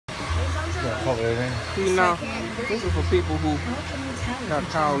gonna color it in. See now, this is for people who got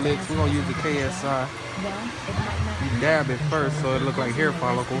cow licks. We're gonna use the KSI. You dab it first so it look like hair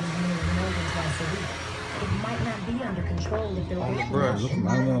follicles. On the brush. Look, I'm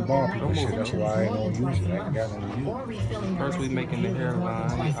gonna ball people shit. That's why I don't use it. I ain't got no use. First we making the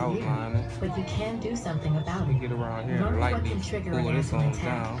hairline, we outlining. But you can do something about We it. get around here and Learn what lightly can trigger pull this on enhancement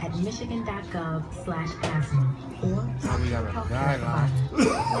down. at michigan.gov/asthma or Now we got a guideline.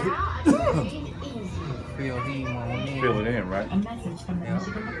 Feel heat on in. Fill it in, right? A message from the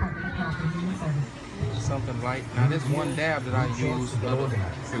Michigan Department of Health and Human Services. Something light. Now this one dab that I used,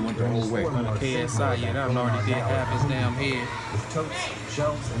 It went the whole way. on the KSI, yeah, that already did half his damn head.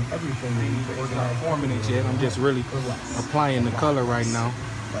 Shelves, and everything you need to Not organize. forming it yet. I'm just really applying the color right now,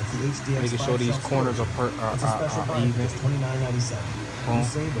 Like the HDX making sure these corners are It's a special buy even. just $29.97. Boom. You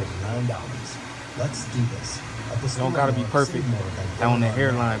save over $9. Let's do this. At the Don't gotta be perfect on the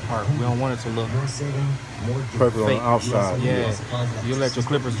hairline part. We don't want it to look More saving, more Perfect on fake. the outside. Yeah, you let your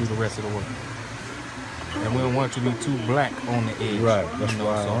clippers do the rest of the work. And we don't want it to be too black on the edge. Right, that's you know,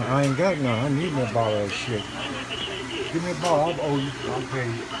 why so I ain't got none. I need me a bottle of that shit. Give me a bottle. I'll owe you. I'll pay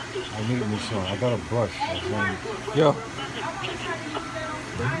you. I need me some. I got a brush. yeah,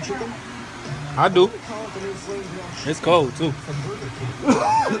 I do. It's cold too.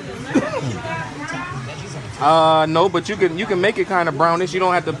 No, but you can make it kind of brownish. You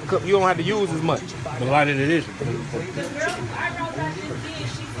don't have to use as much. The lighter it is. The girl eyebrows I just did,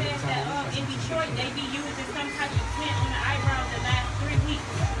 she said that in Detroit they be using some type of tint on the eyebrows the last 3 weeks.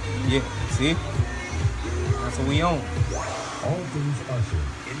 Yeah, see? That's what we on. All things Usher.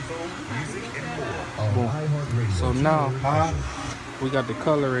 Info, music, and more. Boom. On iHeartRadio. So now we got the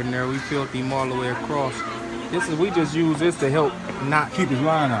color in there. We filled him all the way across. We just use this to help not Keep his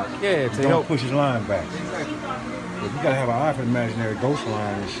line out. Yeah, to Don't help. push his line back. But you gotta have an eye for the imaginary ghost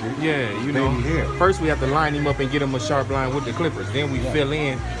line and shit. Yeah, you know. Baby hair. First we have to line him up and get him a sharp line with the clippers. Then we fill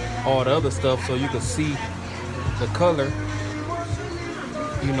in all the other stuff so you can see the color.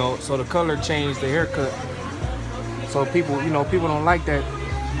 You know, so the color changed the haircut. So people don't like that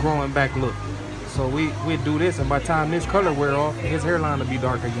growing back look. So we do this, and by the time this color wear off, his hairline will be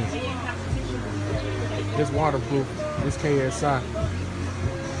dark again. This waterproof, this KSI.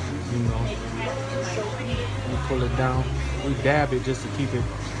 You know, we pull it down. We dab it just to keep it,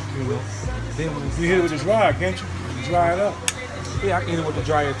 you know. Then we You hit it with the dryer, can't you? You dry it up. Yeah, I can hit it with the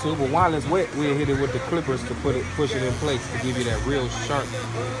dryer too, but while it's wet, we'll hit it with the clippers to push it in place to give you that real sharp,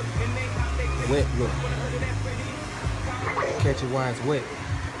 wet look. Catch it while it's wet.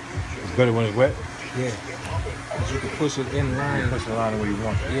 It's better when it's wet. Yeah. 'Cause you can push it in line. Push the line where you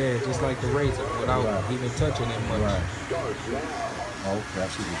want it. Yeah, just like the razor without even touching it much. Right. Oh, okay, I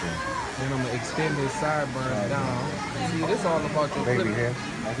see what you're doing. Then I'm gonna extend this sideburn down. See, this all about your Baby clipper. hair.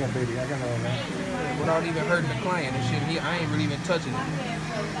 I got all that. Without even hurting the client and shit. I ain't really even touching it.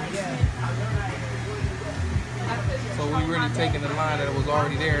 So we really taking the line that was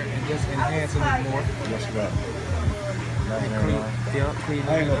already there and just enhancing it more. Yes, you got it. Clean, yeah, clean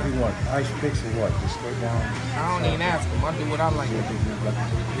I ain't it know up. if you want ice fix or what. Just straight down. I don't even ask him. I do what I like.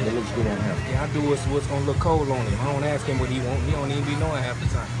 It looks good on him. Yeah, I do what's gonna look cold on him. I don't ask him what he want. He don't even be knowing half the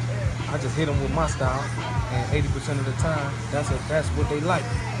time. I just hit him with my style, and 80% of the time, that's what they like.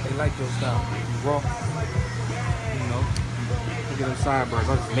 They like your style. Raw, you know. Look at them sideburns.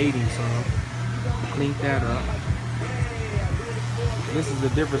 I just made him some. Cleaned that up. This is the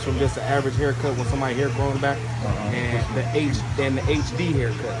difference from just an average haircut when somebody's hair growing back and the HD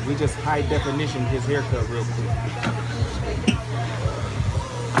haircut. We just high definition his haircut real quick.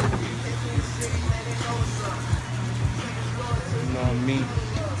 You know what I mean?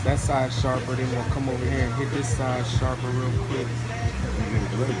 That side sharper, then we'll come over here and hit this side sharper real quick.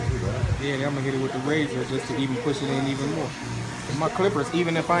 Yeah, then I'm gonna hit it with the razor just to even push it in even more. And my clippers,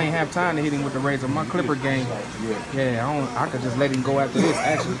 even if I ain't have time to hit him with the razor, my clipper game, I could just let him go after this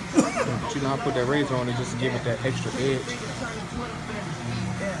actually. But you know, I put that razor on it just to give it that extra edge.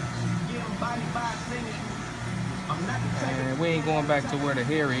 And we ain't going back to where the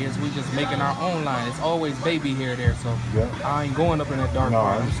hair is. We just making our own line. It's always baby hair there, so I ain't going up in that dark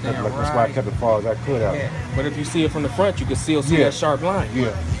part. I'm staying that's why I kept it as far as I could out. Yeah, but if you see it from the front, you can still see that sharp line.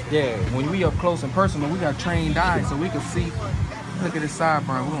 Yeah. Yeah, when we up close and personal, we got trained eyes, so we can see. Look at this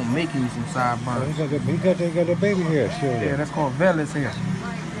sideburn. We're gonna make you some sideburns. He got the baby hair still there. Yeah, that's called vellus hair.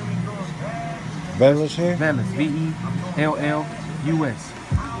 Vellus hair? Vellus, VELLUS.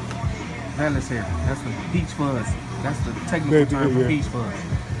 Vellus hair. That's the peach fuzz. That's the technical term for peach fuzz.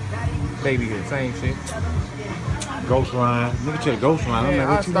 Baby hair, same shit. Ghost line. Look at your ghost line.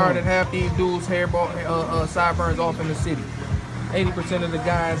 Yeah, I started half these dudes' sideburns off in the city. 80% of the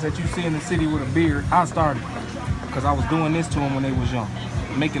guys that you see in the city with a beard, I started. Because I was doing this to them when they was young.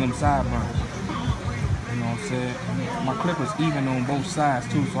 Making them sideburns. You know what I'm saying? My clippers even on both sides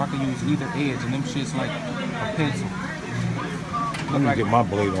too, so I can use either edge, and them shit's like a pencil. Let me get my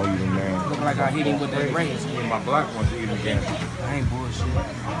blade on you, man. Look like I hit him with that razor. Get my black ones even again. I ain't bullshit.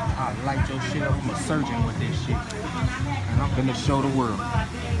 I light your shit up. I'm a surgeon with this shit. And I'm finna show the world.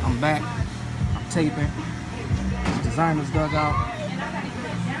 I'm back. I'm taping. The designer's dug out.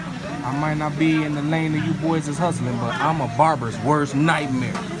 I might not be in the lane that you boys is hustling, but I'm a barber's worst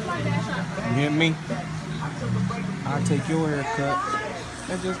nightmare. You hear me? I'll take your haircut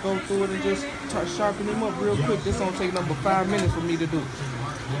and just go through it and just sharpen him up real quick. This don't take number 5 minutes for me to do.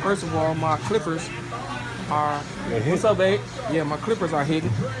 First of all, my clippers are, what's up, babe? Yeah, my clippers are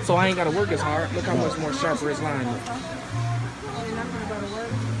hidden, so I ain't gotta work as hard. Look how much more sharper his line is.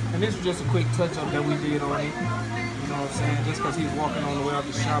 And this was just a quick touch up that we did on it. You know what I'm saying? Just because he's walking on the way out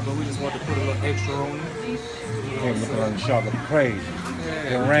the shop, but we just wanted to put a little extra on it. Can't look on the shop look crazy.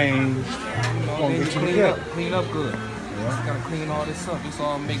 Yeah. Arranged. Then you clean up good. Yeah. Gotta clean all this up. This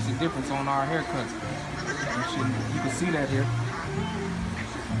all makes a difference on our haircuts. You can see that here.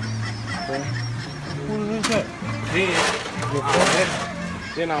 What is that?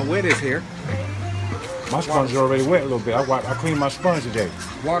 Then I wet his hair. My sponge is already wet a little bit. I cleaned my sponge today.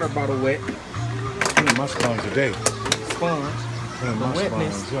 Water bottle wet. Cleaned my sponge today. Sponge. Cleaned my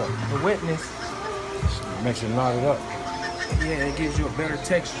sponge up. The wetness. Makes it knotted up. Yeah, it gives you a better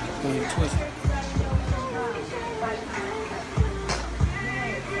texture when you twist it.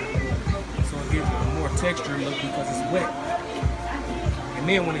 So it gives you a more texture look because it's wet. And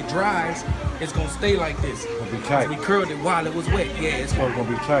then when it dries, it's gonna stay like this. It'll be tight. We curled it while it was wet. Yeah, it's So it's gonna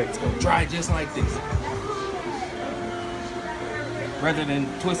be tight. It's gonna dry just like this. Rather than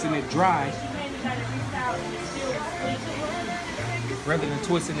twisting it dry. Rather than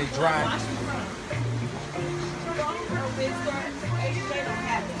twisting it dry.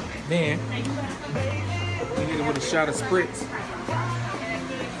 Then we hit it with a shot of spritz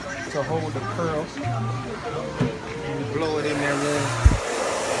to hold the curl. And we blow it in there with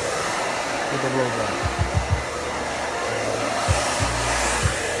the blow dry.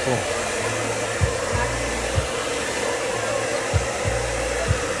 Cool.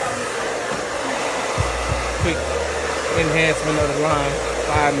 Quick enhancement of the line,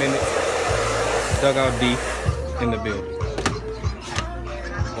 5 minutes. Dugout D in the building.